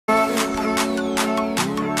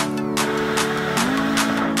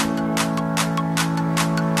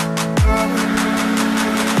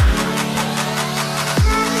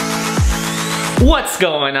What's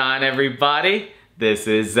going on, everybody? This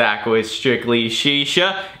is Zach with Strictly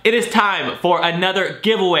Shisha. It is time for another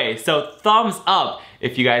giveaway, so thumbs up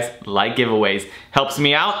if you guys like giveaways. Helps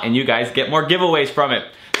me out and you guys get more giveaways from it.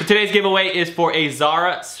 So today's giveaway is for a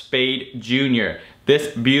Zahrah Spade Jr.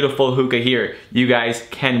 This beautiful hookah here, you guys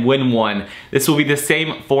can win one. This will be the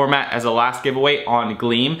same format as the last giveaway on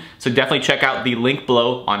Gleam, so definitely check out the link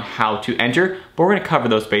below on how to enter, but we're gonna cover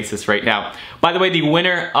those bases right now. By the way, the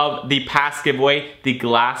winner of the past giveaway, the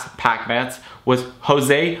glass pack mats, was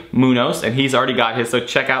Jose Munoz, and he's already got his, so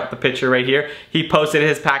check out the picture right here. He posted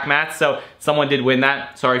his pack mats, so someone did win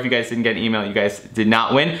that. Sorry if you guys didn't get an email, you guys did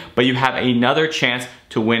not win, but you have another chance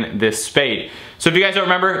to win this spade. So if you guys don't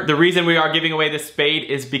remember, the reason we are giving away this spade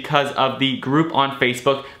is because of the group on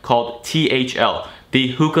Facebook called THL, the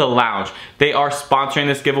Hookah Lounge. They are sponsoring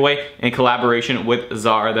this giveaway in collaboration with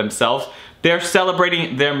Zahrah themselves. They're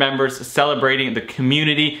celebrating their members, celebrating the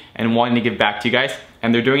community, and wanting to give back to you guys.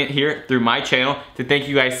 And they're doing it here through my channel to thank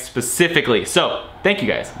you guys specifically. So, thank you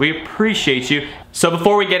guys. We appreciate you. So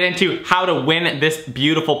before we get into how to win this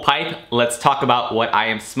beautiful pipe, let's talk about what I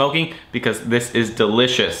am smoking because this is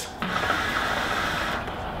delicious.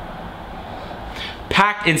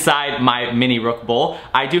 Packed inside my mini rook bowl,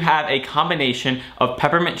 I do have a combination of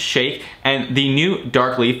peppermint shake and the new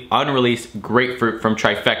dark leaf unreleased grapefruit from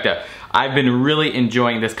Trifecta. I've been really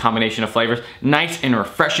enjoying this combination of flavors. Nice and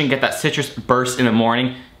refreshing, get that citrus burst in the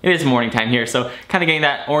morning. It is morning time here, so kind of getting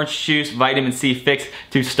that orange juice, vitamin C fix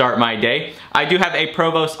to start my day. I do have a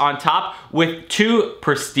Provost on top with 2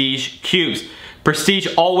 Prestige cubes. Prestige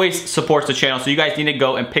always supports the channel, so you guys need to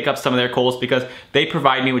go and pick up some of their coals because they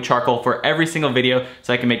provide me with charcoal for every single video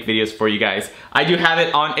so I can make videos for you guys. I do have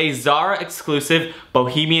it on a Zahrah exclusive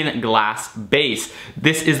Bohemian glass base.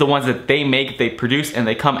 This is the ones that they make, they produce, and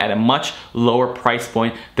they come at a much lower price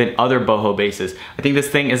point than other boho bases. I think this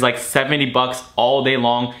thing is like 70 bucks all day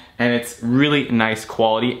long, and it's really nice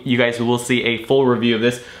quality. You guys will see a full review of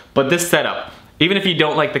this, but this setup, even if you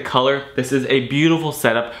don't like the color, this is a beautiful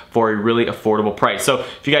setup for a really affordable price. So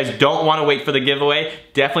if you guys don't want to wait for the giveaway,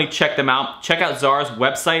 definitely check them out. Check out Zahrah's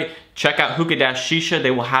website. Check out Hookah-Shisha. They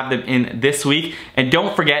will have them in this week. And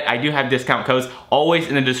don't forget, I do have discount codes always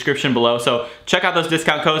in the description below. So check out those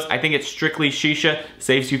discount codes. I think it's Strictly Shisha.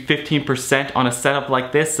 Saves you 15% on a setup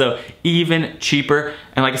like this, so even cheaper.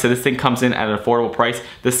 And like I said, this thing comes in at an affordable price.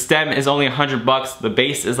 The stem is only 100 bucks. The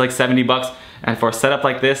base is like 70 bucks. And for a setup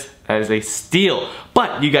like this, that is a steal.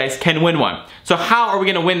 But you guys can win one. So how are we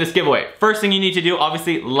gonna win this giveaway? First thing you need to do,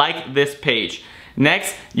 obviously, like this page.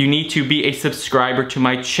 Next, you need to be a subscriber to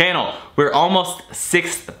my channel. We're almost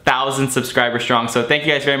 6,000 subscribers strong, so thank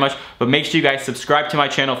you guys very much. But make sure you guys subscribe to my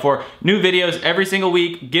channel for new videos every single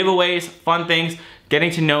week, giveaways, fun things,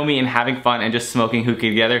 getting to know me and having fun and just smoking hookah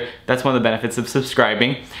together. That's one of the benefits of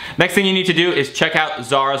subscribing. Next thing you need to do is check out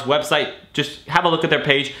Zahrah's website. Just have a look at their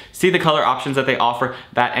page, see the color options that they offer.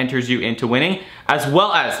 That enters you into winning. As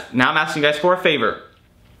well as, now I'm asking you guys for a favor.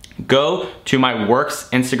 Go to my works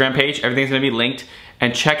Instagram page, everything's gonna be linked,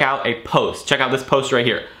 and check out a post. Check out this post right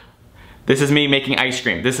here. This is me making ice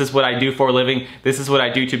cream. This is what I do for a living. This is what I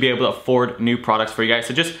do to be able to afford new products for you guys.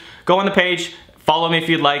 So just go on the page, follow me if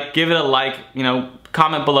you'd like, give it a like, you know,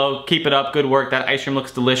 comment below, keep it up, good work, that ice cream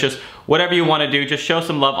looks delicious. Whatever you wanna do, just show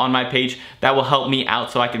some love on my page. That will help me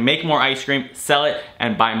out so I can make more ice cream, sell it,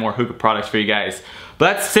 and buy more hookah products for you guys.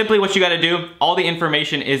 But that's simply what you gotta do. All the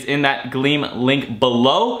information is in that Gleam link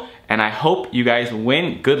below, and I hope you guys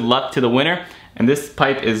win. Good luck to the winner. And this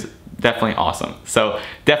pipe is definitely awesome. So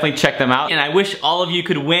definitely check them out. And I wish all of you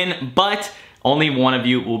could win, but only one of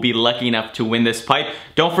you will be lucky enough to win this pipe.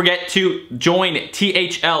 Don't forget to join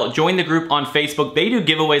THL, join the group on Facebook. They do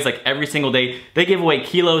giveaways like every single day. They give away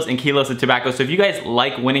kilos and kilos of tobacco. So if you guys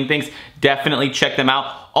like winning things, definitely check them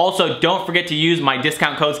out. Also, don't forget to use my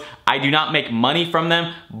discount codes. I do not make money from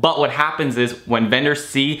them, but what happens is when vendors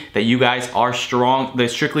see that you guys are strong, the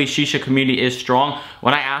Strictly Shisha community is strong,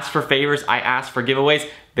 when I ask for favors, I ask for giveaways,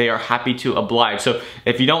 they are happy to oblige. So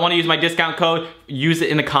if you don't want to use my discount code, use it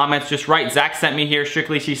in the comments. Just write, Zach sent me here,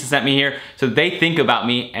 Strictly Shisha sent me here. So they think about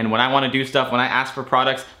me, and when I want to do stuff, when I ask for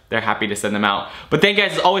products, they're happy to send them out. But thank you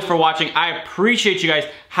guys as always for watching. I appreciate you guys.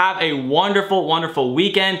 Have a wonderful, wonderful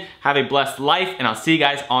weekend. Have a blessed life, and I'll see you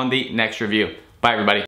guys on the next review. Bye, everybody.